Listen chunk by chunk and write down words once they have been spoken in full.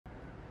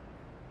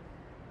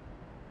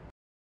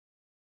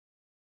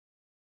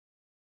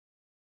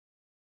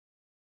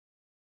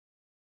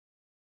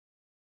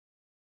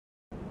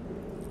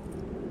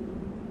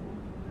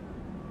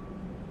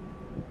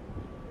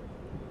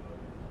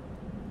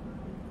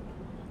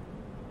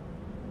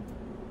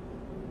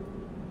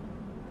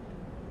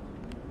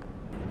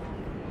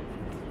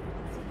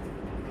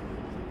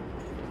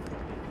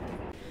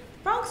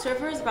Bronx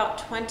River is about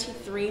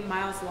 23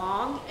 miles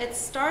long. It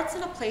starts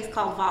in a place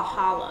called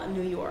Valhalla,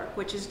 New York,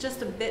 which is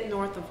just a bit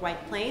north of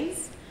White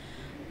Plains.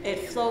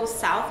 It flows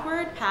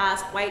southward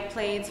past White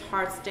Plains,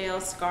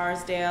 Hartsdale,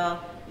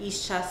 Scarsdale,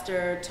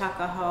 Eastchester,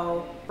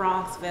 Tuckahoe,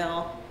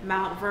 Bronxville,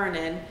 Mount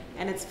Vernon,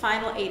 and its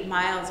final 8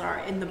 miles are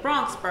in the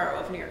Bronx borough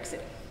of New York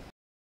City.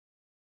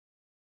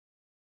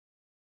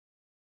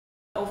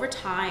 Over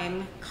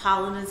time,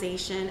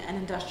 colonization and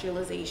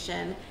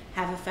industrialization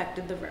have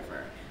affected the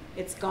river.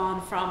 It's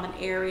gone from an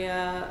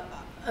area,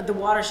 the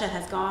watershed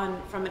has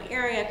gone from an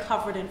area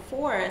covered in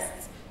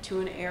forests to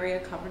an area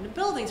covered in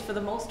buildings for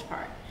the most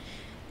part.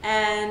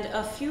 And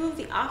a few of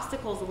the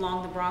obstacles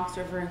along the Bronx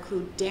River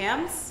include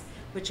dams,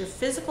 which are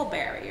physical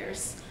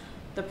barriers,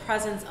 the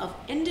presence of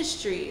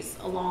industries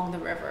along the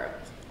river,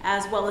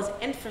 as well as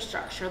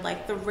infrastructure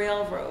like the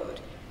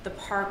railroad, the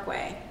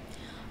parkway,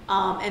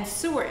 and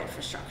sewer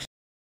infrastructure.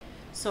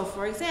 So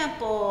for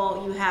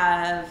example, you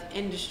have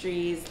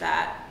industries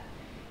that,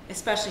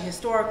 especially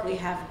historically,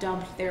 have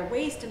dumped their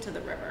waste into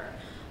the river.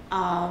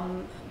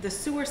 The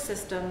sewer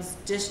systems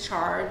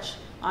discharge,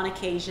 on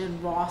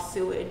occasion, raw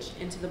sewage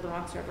into the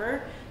Bronx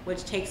River,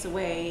 which takes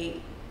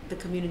away the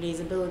community's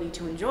ability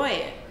to enjoy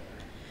it.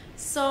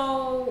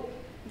 So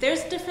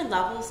there's different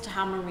levels to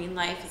how marine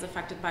life is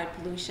affected by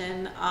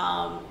pollution.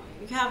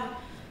 You have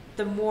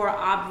the more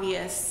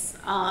obvious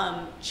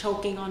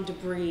choking on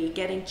debris,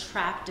 getting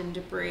trapped in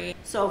debris.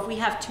 So if we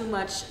have too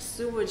much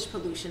sewage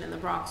pollution in the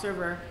Bronx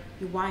River,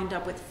 you wind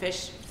up with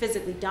fish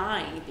physically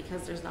dying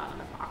because there's not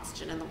enough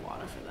oxygen in the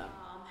water for them.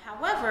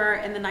 However,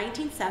 in the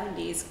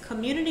 1970s,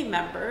 community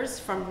members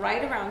from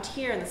right around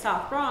here in the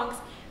South Bronx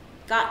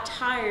got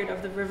tired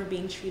of the river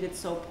being treated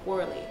so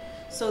poorly.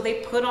 So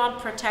they put on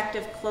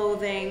protective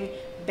clothing,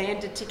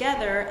 banded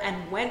together,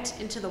 and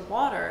went into the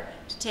water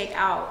to take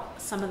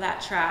out some of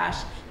that trash.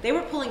 They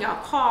were pulling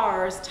out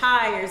cars,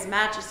 tires,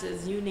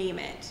 mattresses, you name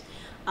it.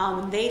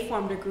 They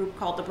formed a group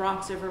called the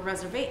Bronx River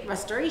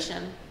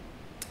Restoration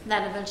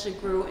that eventually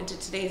grew into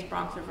today's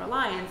Bronx River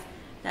Alliance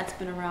that's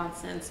been around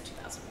since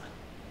 2001.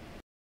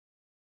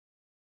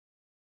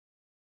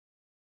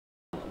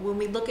 When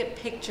we look at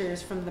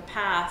pictures from the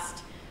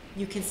past,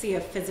 you can see a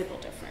physical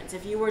difference.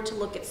 If you were to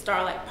look at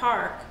Starlight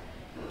Park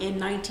in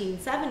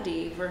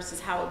 1970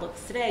 versus how it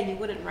looks today, you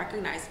wouldn't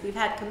recognize it. We've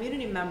had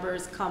community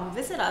members come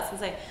visit us and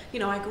say, you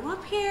know, I grew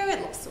up here,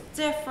 it looks so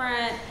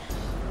different.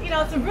 You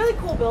know, it's a really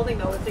cool building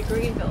though, it's a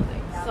green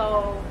building.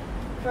 So,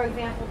 for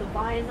example, the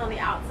vines on the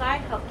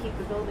outside help keep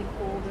the building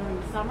cool during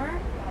the summer,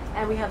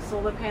 and we have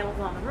solar panels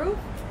on the roof.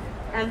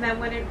 And then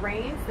when it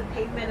rains, the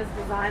pavement is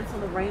designed so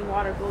the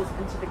rainwater goes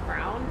into the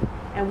ground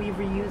and we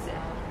reuse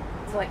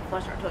it to like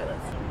flush our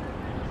toilets.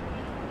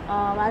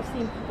 I've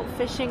seen people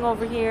fishing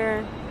over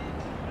here.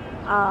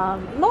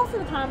 Most of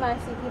the time I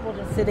see people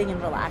just sitting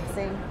and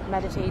relaxing,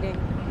 meditating.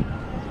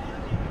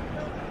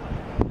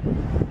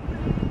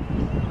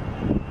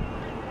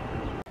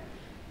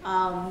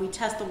 We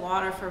test the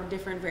water for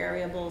different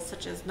variables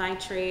such as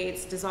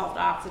nitrates, dissolved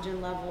oxygen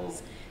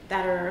levels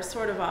that are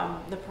sort of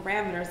the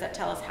parameters that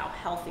tell us how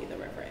healthy the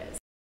river is.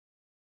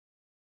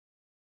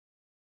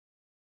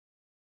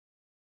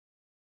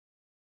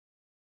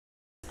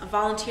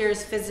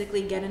 Volunteers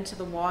physically get into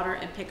the water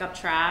and pick up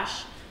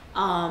trash.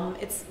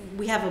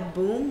 We have a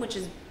boom, which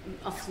is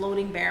a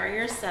floating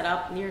barrier set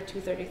up near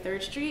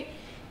 233rd Street,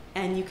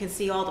 and you can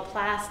see all the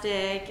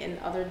plastic and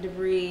other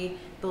debris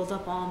built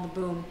up on the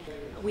boom.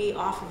 We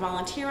offer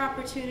volunteer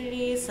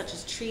opportunities such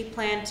as tree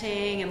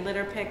planting and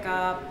litter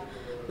pickup.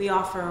 We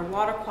offer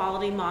water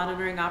quality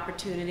monitoring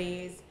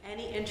opportunities.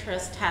 Any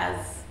interest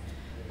has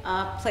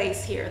a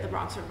place here at the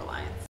Bronx River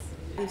Alliance.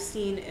 We've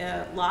seen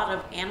a lot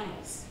of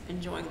animals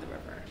enjoying the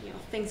river. You know,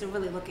 things are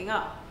really looking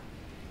up.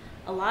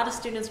 A lot of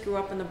students grew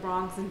up in the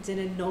Bronx and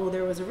didn't know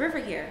there was a river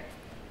here.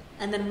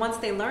 And then once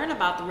they learn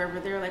about the river,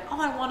 they're like, oh,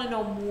 I want to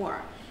know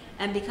more.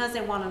 And because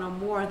they want to know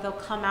more, they'll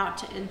come out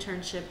to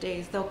internship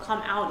days. They'll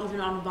come out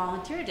even on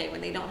volunteer day when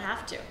they don't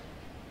have to.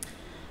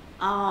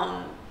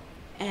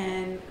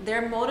 And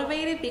they're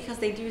motivated because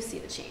they do see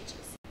the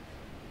changes.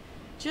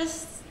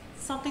 Just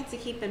something to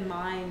keep in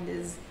mind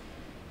is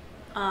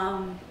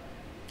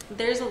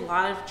there's a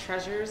lot of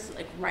treasures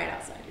like right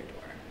outside your door.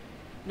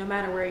 No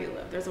matter where you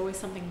live, there's always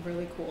something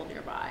really cool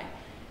nearby.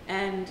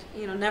 And,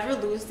 you know, never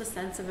lose the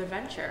sense of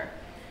adventure.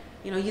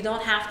 You know, you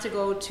don't have to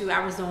go to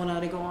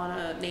Arizona to go on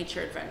a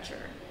nature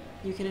adventure.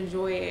 You can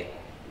enjoy it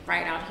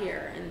right out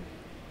here, and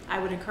I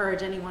would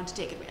encourage anyone to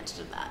take advantage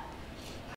of that.